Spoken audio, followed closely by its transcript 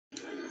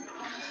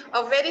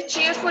A very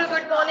cheerful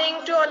good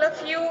morning to all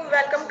of you.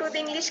 Welcome to the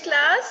English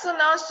class. So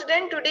now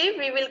student, today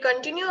we will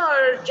continue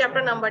our chapter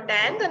number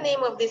 10. The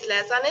name of this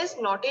lesson is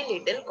Not a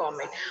Little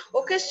Comet.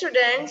 Okay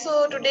student,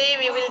 so today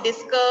we will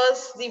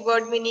discuss the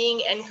word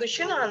meaning and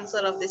question answer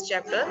of this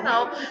chapter.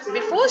 Now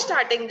before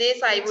starting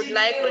this, I would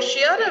like to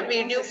share a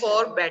video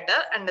for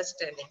better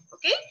understanding.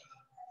 Okay.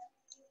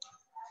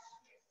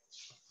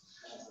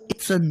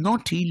 It's a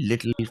naughty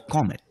little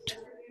comet.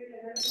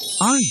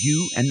 Are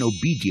you an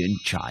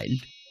obedient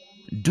child?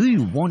 Do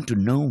you want to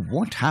know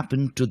what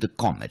happened to the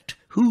comet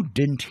who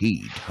didn't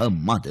heed her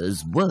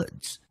mother's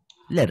words?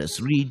 Let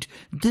us read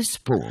this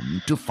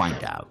poem to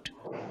find out.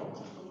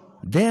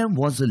 There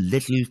was a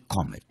little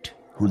comet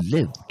who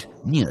lived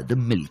near the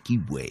Milky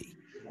Way.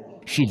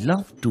 She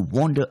loved to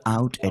wander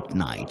out at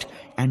night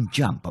and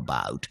jump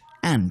about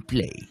and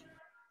play.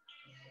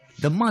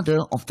 The mother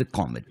of the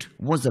comet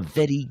was a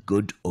very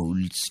good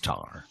old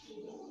star.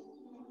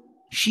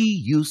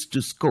 She used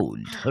to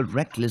scold her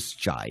reckless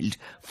child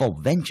for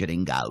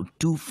venturing out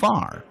too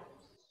far.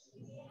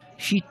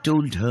 She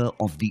told her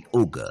of the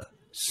ogre,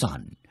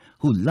 sun,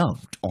 who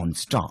loved on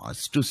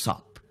stars to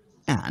sup,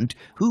 and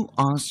who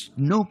asked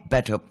no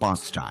better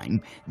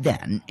pastime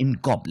than in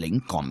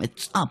gobbling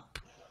comets up.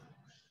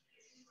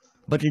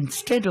 But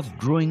instead of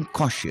growing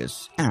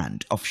cautious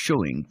and of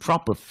showing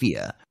proper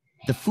fear,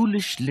 the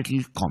foolish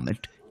little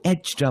comet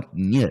edged up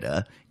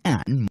nearer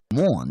and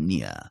more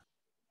near.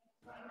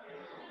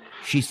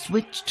 She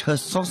switched her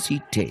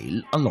saucy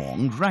tail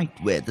along right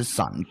where the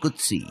sun could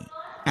see,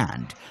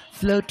 and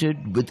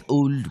flirted with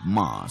old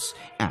Mars,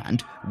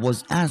 and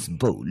was as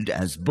bold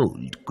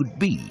could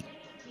be.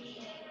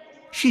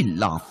 She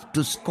laughed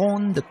to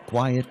scorn the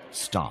quiet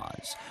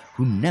stars,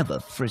 who never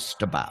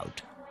frisked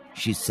about.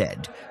 She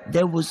said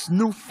there was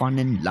no fun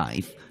in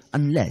life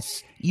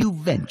unless you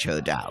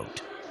ventured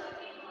out.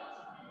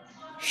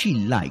 She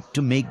liked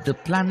to make the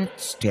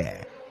planets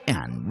stare,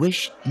 and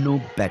wished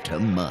no better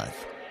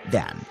mirth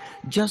than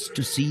just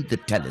to see the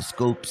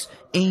telescopes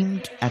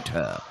aimed at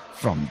her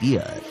from the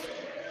earth.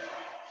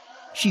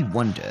 She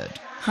wondered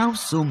how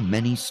so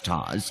many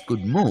stars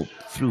could mope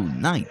through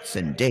nights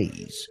and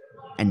days,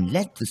 and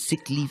let the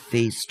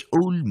sickly-faced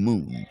old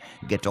moon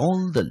get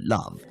all the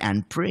love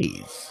and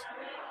praise.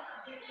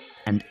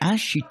 And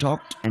as she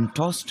talked and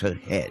tossed her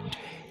head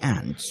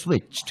and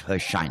switched her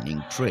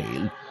shining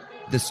trail,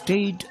 the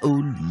staid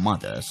old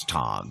mother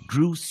star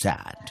grew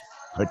sad,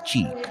 her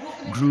cheek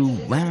grew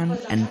wan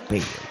and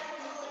pale.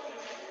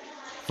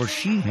 For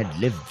she had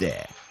lived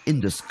there in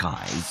the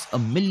skies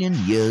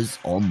 1,000,000 years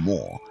or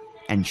more,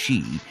 and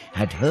she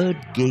had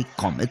heard gay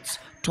comets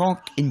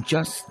talk in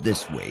just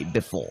this way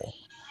before.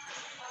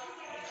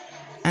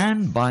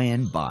 And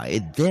by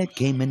there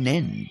came an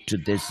end to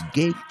this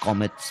gay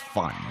comet's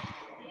fun.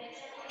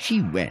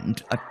 She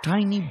went a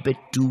tiny bit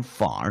too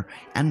far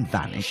and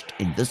vanished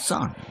in the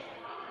sun.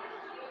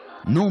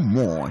 No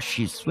more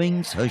she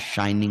swings her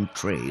shining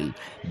trail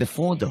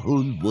before the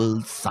whole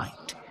world's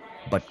sight,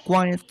 but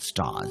quiet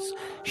stars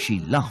she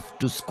loved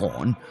to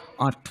scorn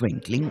are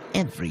twinkling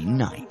every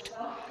night.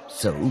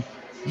 So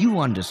you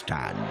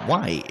understand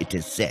why it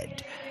is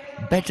said,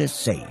 better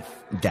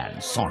safe than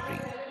sorry.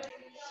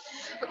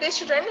 Okay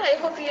student, I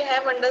hope you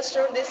have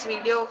understood this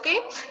video. Okay,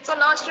 so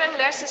now student,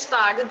 let's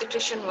start the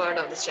dictation word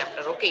of this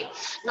chapter. Okay,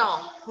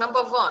 now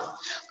number one,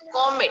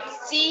 comet,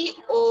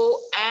 C-O-M-E-T,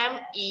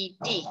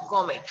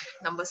 comet.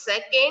 Number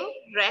second,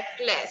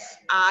 reckless,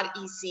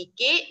 R-E-C-K-L-E-S-S.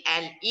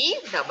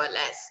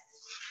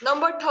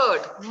 Number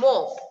third,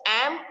 mope,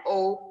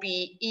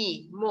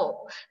 M-O-P-E,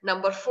 mope.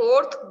 Number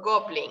fourth,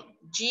 gobbling,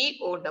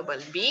 G-O-B-B-L-I-N-G.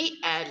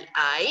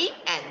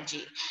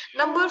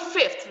 Number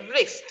fifth,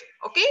 wrist,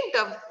 okay,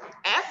 the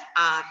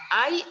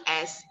F-R-I-S-K-E-D.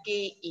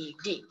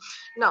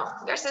 Now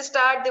let's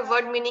start the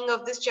word meaning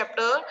of this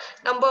chapter.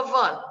 Number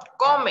one,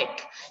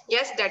 comet.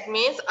 Yes, that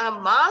means a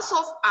mass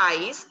of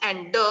ice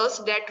and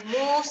dust that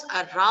moves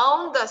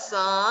around the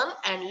sun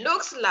and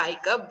looks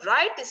like a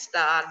bright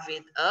star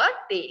with a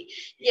tail.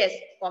 Yes,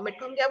 comet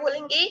को हम क्या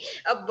बोलेंगे?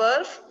 अब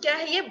बर्फ क्या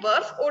है? ये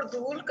बर्फ और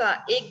धूल का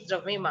एक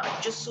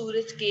द्रव्यमान जो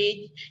सूरज के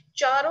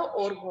चारों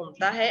ओर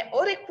घूमता है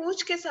और एक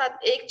पूंछ के साथ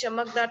एक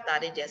चमकदार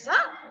तारे जैसा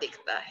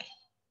दिखता है.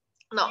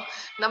 Now,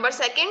 number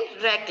second,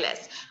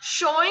 reckless,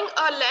 showing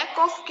a lack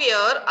of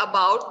care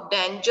about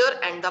danger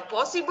and the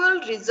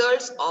possible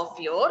results of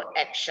your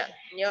action.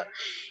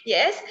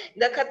 Yes,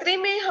 the खतरे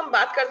में हम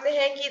बात करते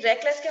हैं कि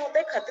reckless क्या होता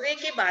है? खतरे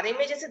के बारे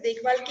में जैसे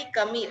देखभाल की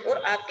कमी और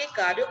आपके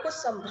कार्यों को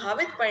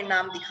संभावित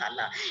परिणाम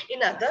दिखाना.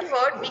 In other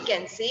word, we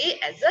can say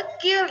as a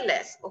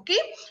careless.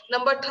 Okay.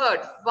 Number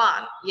third,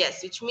 one,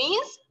 yes, which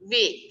means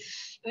weak.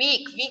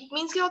 Weak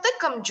means क्या होता है?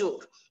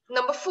 कमजोर.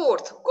 Number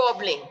fourth,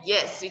 gobbling,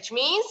 yes, which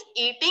means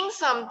eating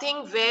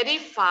something very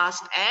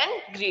fast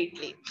and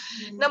greedily.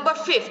 Number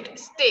fifth,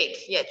 state,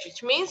 yes,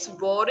 which means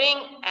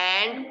boring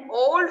and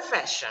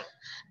old-fashioned.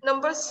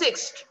 Number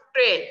 6,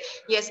 trail.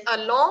 Yes, a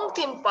long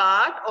thin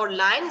part or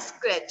line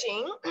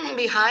scratching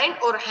behind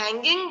or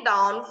hanging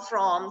down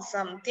from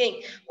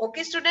something.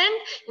 Okay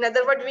student, in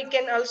other words we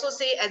can also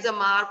say as a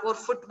mark or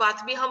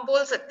footpath भी हम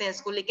बोल सकते हैं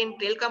इसको, लेकिन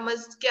trail का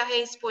मज़ क्या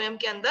है इस poem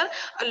के अंदर?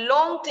 A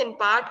long thin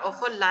part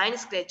of a line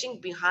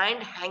scratching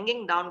behind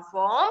hanging down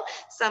from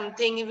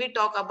something. We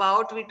talk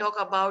about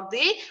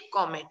the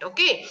comet.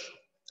 Okay.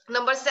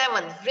 Number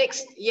 7,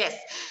 risk. Yes,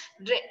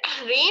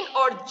 rain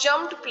or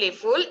jumped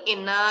playful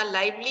in a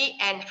lively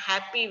and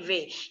happy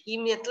way. ये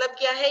मतलब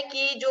क्या है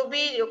कि जो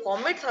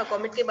comet था,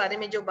 comet के बारे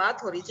में जो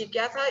बात हो रही थी,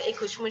 क्या था? एक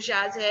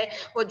खुशमिजाज है,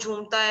 वो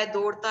झूमता है,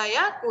 दौड़ता है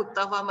या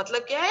कूदता हुआ,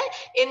 मतलब क्या है?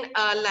 इन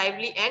a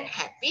lively and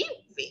happy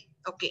way.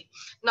 Okay,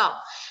 now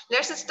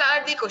let's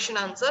start the question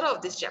answer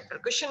of this chapter.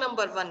 Question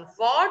number 1,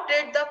 what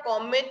did the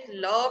comet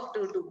love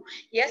to do?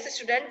 Yes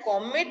student,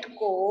 comet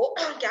को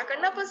क्या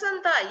करना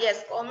पसंद था?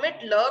 Yes,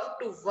 comet love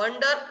to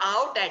wander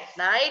out at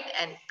night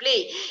and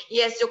play.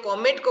 Yes, जो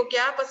comet को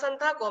क्या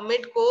पसंद था?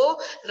 comet को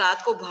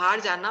रात को बाहर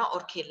जाना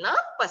और खेलना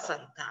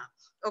पसंद था.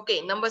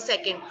 Okay, number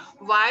 2,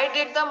 why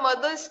did the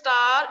mother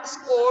star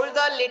scold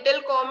the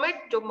little comet?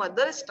 जो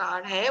mother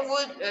star है वो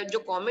जो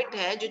comet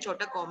है, जो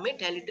छोटा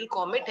comet है, little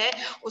comet है,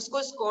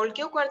 उसको scold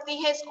क्यों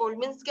करती है? Scold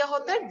means क्या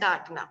होता है?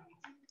 डांटना.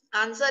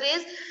 Answer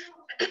is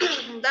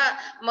the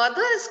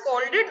mother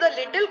scolded the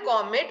little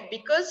comet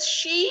because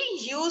she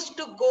used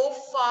to go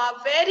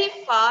very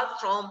far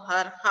from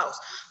her house.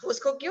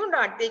 उसको क्यों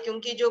डांटते?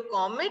 क्योंकि जो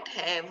comet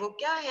है वो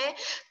क्या है?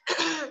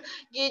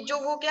 ये जो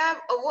वो क्या है,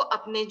 वो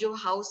अपने जो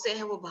हाउस से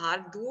है वो बाहर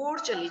दूर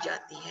चली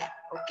जाती है.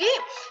 Okay.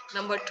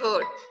 Number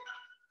 3,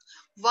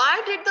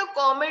 What did the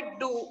comet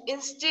do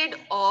instead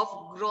of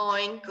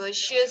growing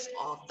cautious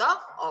of the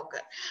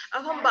auger?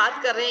 अब हम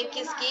बात कर रहे हैं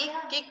किसकी?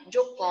 कि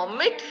जो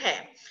comet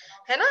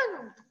है ना,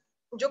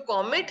 जो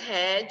कॉमेट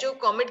है, जो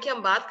कॉमेट की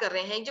हम बात कर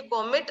रहे हैं, जो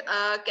कॉमेट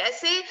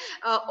कैसे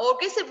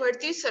ऑगे से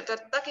बढ़ती हुई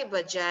सतर्कता के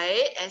बजाय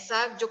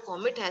ऐसा जो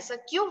कॉमेट है ऐसा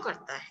क्यों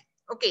करता है?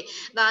 Okay,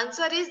 the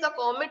answer is the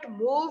comet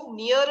moved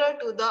nearer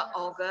to the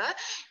auger.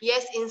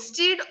 Yes,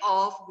 instead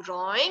of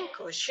growing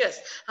cautious.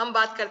 हम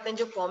बात करते हैं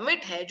जो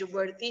comet है, जो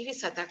बढ़ती हुई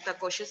सतर्कता,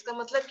 cautious का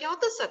मतलब क्या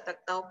होता है?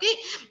 सतर्कता. ओके,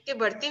 कि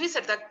बढ़ती हुई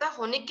सतर्कता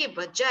होने के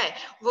बजाय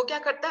वो क्या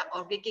करता है?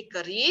 ऑगे के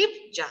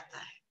करीब जाता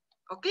है.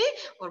 ओके,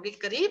 ऑगे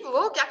के करीब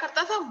वो क्या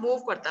करता था? मूव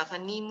करता था.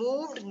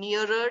 moved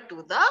nearer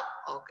to the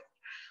auger.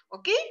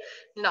 Okay,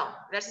 now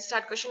let's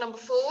start question number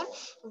 4.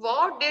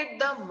 What did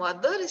the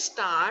mother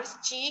star's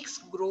cheeks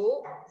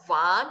grow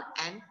wan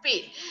and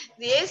pale?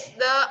 Yes,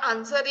 the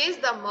answer is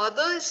the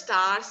mother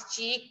star's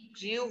cheek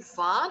grew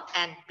wan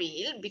and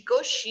pale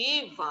because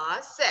she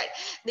was sad.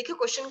 देखिए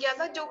question क्या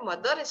था? जो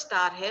mother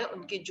star है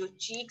उनके जो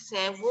cheeks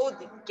हैं वो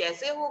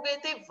कैसे हो गए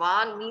थे?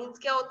 वान मीन्स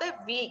क्या होता है?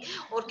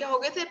 वीक. और क्या हो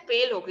गए थे?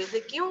 पेल हो गए थे.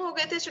 क्यों हो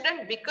गए थे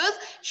student? Because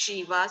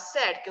she was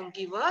sad,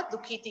 क्योंकि वह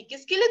दुखी थी.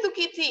 किसके लिए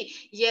दुखी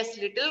थी? यस,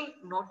 लिटिल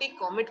नॉटी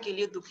कॉमेट के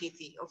लिए दुखी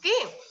थी. Okay.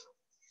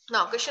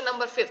 Now question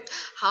number 5,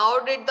 how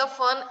did the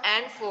fun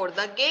end for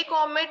the gay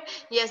comet?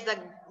 Yes, the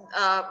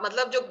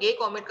मतलब जो गे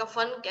कॉमेट का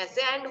फन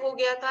कैसे एंड हो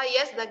गया था?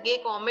 Yes, the gay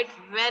comet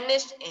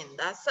वेनिश्ड in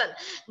the सन.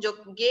 जो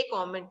गे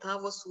कॉमेट था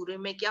वो सूर्य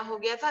में क्या हो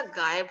गया था?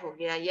 गायब हो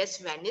गया. Yes,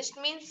 वेनिश्ड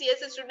means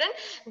yes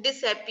student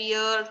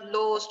disappear,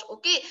 lost.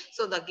 Okay,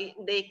 so the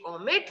gay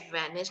comet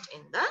वेनिश्ड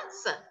in the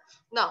sun.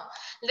 Now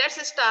let's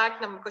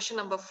start question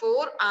number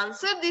 4.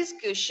 Answer this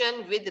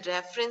question with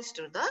reference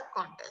to the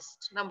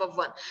contest. Number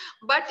 1,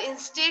 but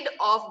instead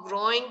of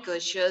growing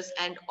cautious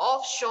and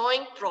of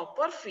showing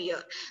proper fear,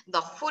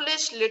 the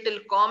foolish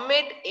little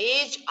comet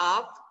aged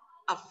up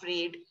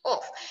afraid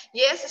of.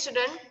 Yes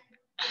student,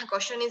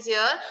 question is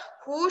here,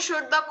 who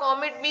should the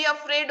comet be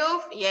afraid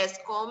of? Yes,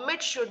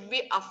 comet should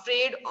be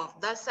afraid of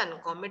the sun.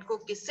 comet को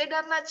किससे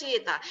डरना चाहिए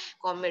था?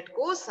 comet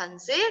को sun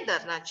से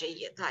डरना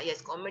चाहिए था.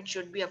 Yes, comet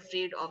should be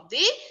afraid of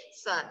the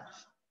sun.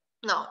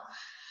 Now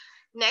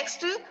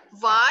next,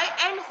 why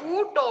and who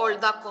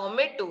told the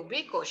comet to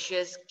be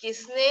cautious?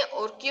 किसने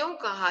और क्यों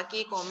कहा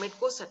कि comet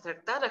को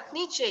सतर्कता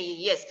रखनी चाहिए?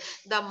 Yes,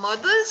 the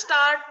mother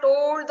star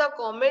told the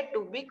comet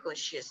to be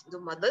cautious.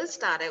 जो mother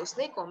star है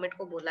उसने comet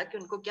को बोला कि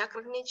उनको क्या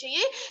रखनी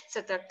चाहिए?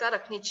 सतर्कता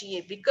रखनी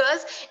चाहिए.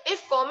 Because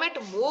if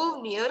comet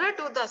move nearer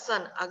to the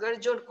sun, अगर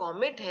जो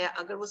comet है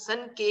अगर वो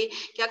sun के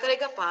क्या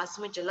करेगा? पास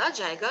में चला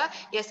जाएगा,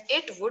 yes,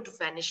 it would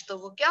vanish. तो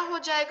वो क्या हो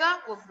जाएगा?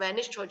 वो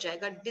vanished हो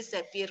जाएगा,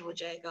 disappear हो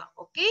जाएगा.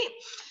 Okay.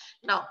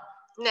 Now,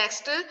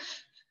 next,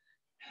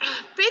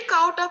 pick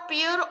out a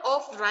pair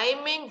of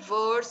rhyming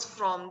words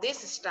from this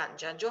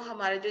stanza. जो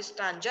हमारे जो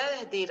stanza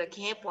दे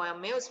रखे हैं poem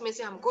में, उसमें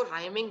से हमको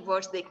rhyming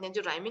words देखने हैं.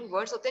 जो rhyming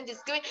words होते हैं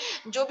जिसके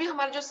जो भी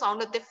हमारे जो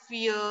sound होते हैं,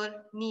 fear,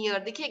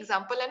 near. देखिए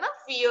example है ना,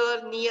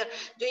 fear, near.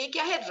 जो ये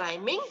क्या है?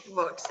 Rhyming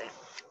words है.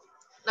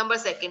 Number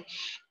 2,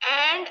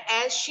 And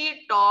as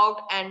she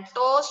talked and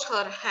tossed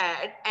her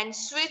head and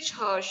switched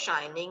her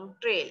shining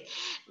trail,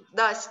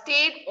 the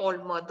staid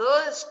old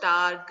mother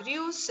star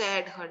grew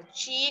sad, her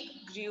cheek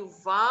grew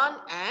wan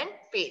and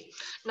pale.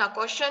 Now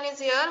question is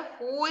here,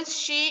 who is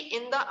she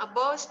in the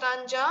above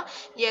stanza?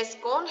 Yes,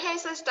 कौन है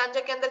इस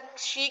stanza के अंदर?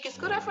 she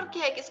किसको refer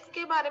किया है,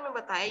 किसके बारे में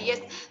बताया?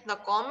 Yes, the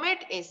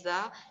comet is the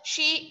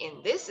she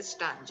in this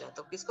stanza.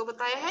 तो किसको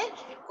बताया है?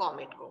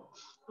 comet को.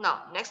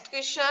 Now next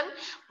question,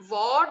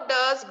 what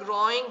does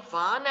growing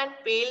wan and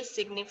pale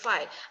signify?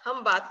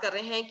 हम बात कर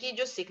रहे हैं कि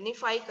जो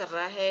signify कर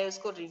रहा है,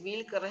 उसको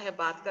reveal कर रहा है,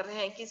 बात कर रहे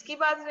हैं किसकी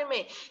बारे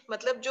में?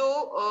 मतलब जो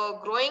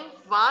growing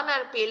wan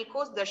and pale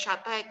को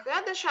दर्शाता है,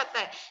 क्या दर्शाता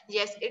है?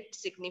 Yes, it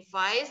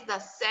signifies the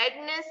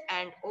sadness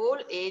and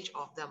old age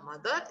of the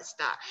mother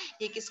star.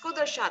 ये किसको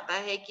दर्शाता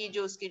है कि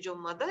जो उसकी जो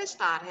mother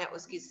star है,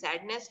 उसकी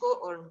sadness को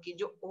और उनकी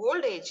जो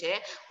old age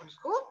है,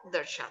 उसको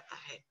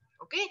दर्शाता है.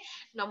 Okay,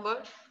 number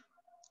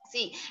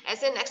See,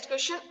 as a next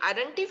question,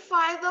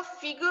 identify the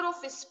figure of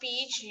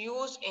speech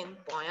used in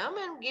poem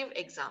and give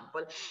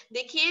example.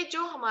 देखिए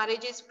जो हमारे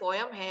जो इस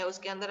poem है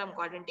उसके अंदर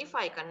हमको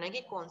identify करना है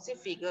कि कौन सी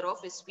figure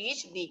of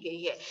speech दी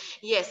गई है.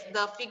 Yes,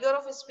 the figure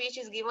of speech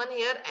is given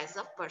here as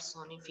a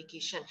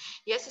personification.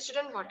 Yes,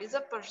 student, what is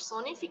a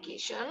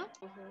personification?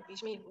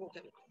 बीच में वो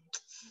क्या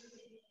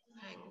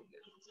hang हो गया.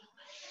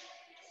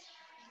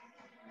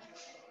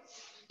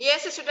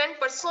 Yes, student,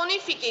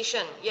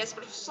 personification. Yes,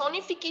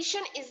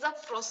 personification is the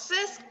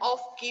process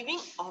of giving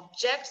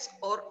objects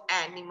or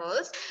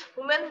animals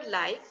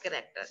human-like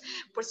character.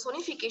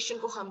 Personification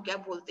को हम क्या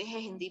बोलते हैं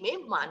हिंदी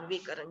में?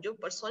 मानवीकरण. जो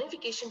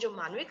personification जो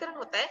मानवीकरण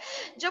होता है,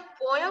 जब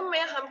पोयम में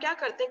हम क्या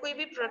करते हैं, कोई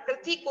भी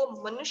प्रकृति को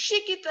मनुष्य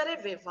की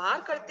तरह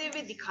व्यवहार करते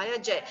हुए दिखाया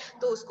जाए,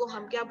 तो उसको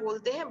हम क्या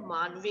बोलते हैं?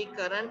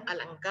 मानवीकरण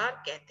अलंकार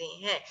कहते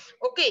हैं.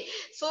 Okay,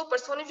 so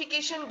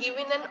personification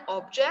given an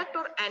object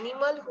or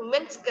animal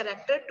human's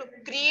character to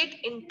create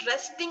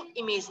interesting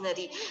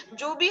imaginary.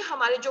 जो भी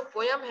हमारे जो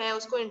पोयम है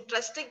उसको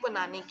इंटरेस्टिंग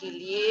बनाने के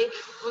लिए,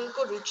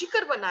 उनको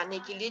रुचिकर बनाने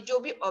के लिए जो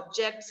भी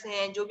ऑब्जेक्ट्स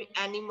हैं, जो भी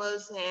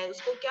एनिमल्स हैं,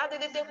 उसको क्या दे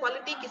देते हैं?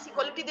 क्वालिटी, किसी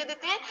क्वालिटी दे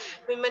देते हैं?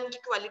 ह्यूमन की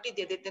क्वालिटी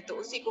दे देते हैं. तो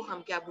उसी को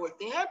हम क्या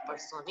बोलते हैं?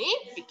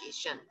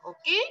 Personification.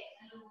 Okay.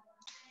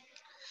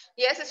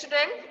 Yes,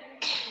 student,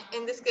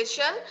 in this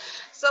question,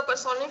 so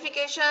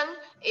personification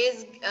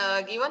is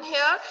given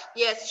here.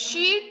 Yes,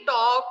 she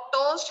talked,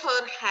 tossed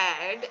her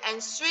head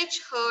and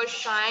switched her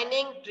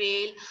shining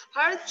trail.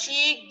 Her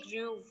cheek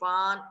grew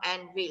wan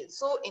and veiled.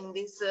 So in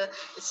this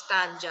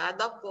stanza,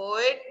 the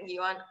poet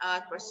given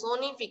a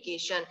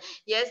personification.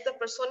 Yes, the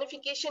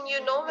personification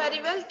you know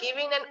very well,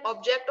 giving an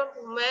object or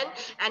human,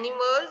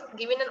 animal,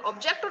 giving an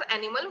object or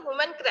animal,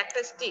 human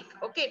characteristic,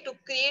 okay, to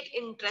create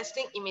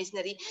interesting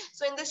imaginary.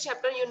 So in this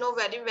chapter you know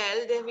very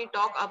well that we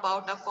talk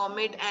about a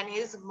comet and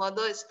his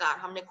mother star.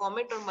 हमने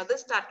comet और mother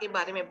star के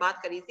बारे में बात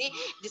करी थी,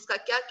 जिसका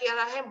क्या किया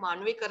रहा है?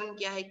 मानवीकरण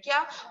किया है. क्या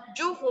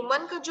जो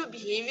ह्यूमन का जो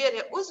बिहेवियर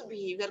है, उस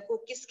बिहेवियर को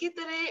किसकी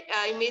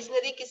तरह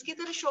इमेजिनरी किसकी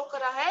तरह शो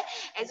करा है?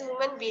 एज ए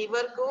ह्यूमन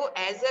बिहेवियर को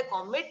एज ए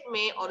कॉमेट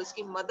में, और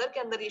उसकी मदर के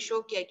अंदर ये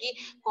शो किया कि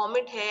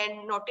कॉमेट है,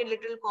 नॉटी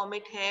लिटिल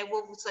कॉमेट है,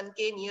 वो सन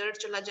के नियर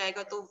चला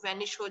जाएगा तो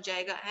वैनिश हो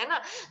जाएगा, है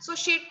ना. So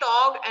she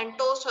talked and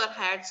toast her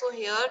head. So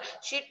here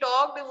she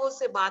talked, वो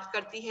उससे बात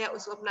करती है,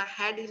 उसको अपना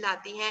हेड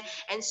हिलाती है.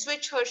 And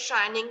switch her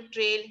shining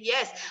trail.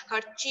 Yes,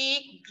 her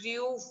cheek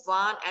Guru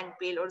wan and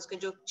pale. और उसके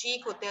जो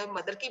चीक होते हैं,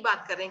 मदर की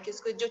बात कर रहे हैं कि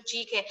उसके जो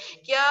चीक है,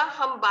 क्या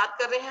हम बात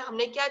कर रहे हैं,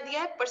 हमने क्या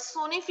दिया है?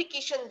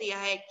 पर्सोनिफिकेशन दिया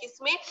है.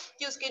 किसमें?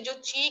 कि उसके जो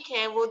चीक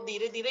हैं वो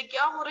धीरे धीरे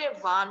क्या हो रहे हैं?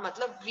 वान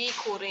मतलब वीक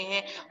हो रहे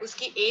हैं.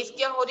 उसकी एज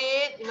क्या हो रही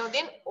है? दिनों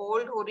दिन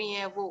ओल्ड हो रही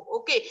है वो.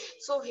 Okay,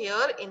 so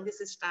here in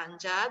this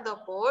stanza the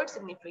poet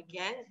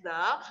significance the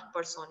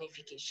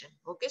personification.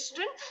 Okay,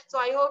 student, so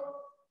I hope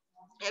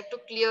you have to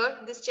clear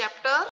this chapter.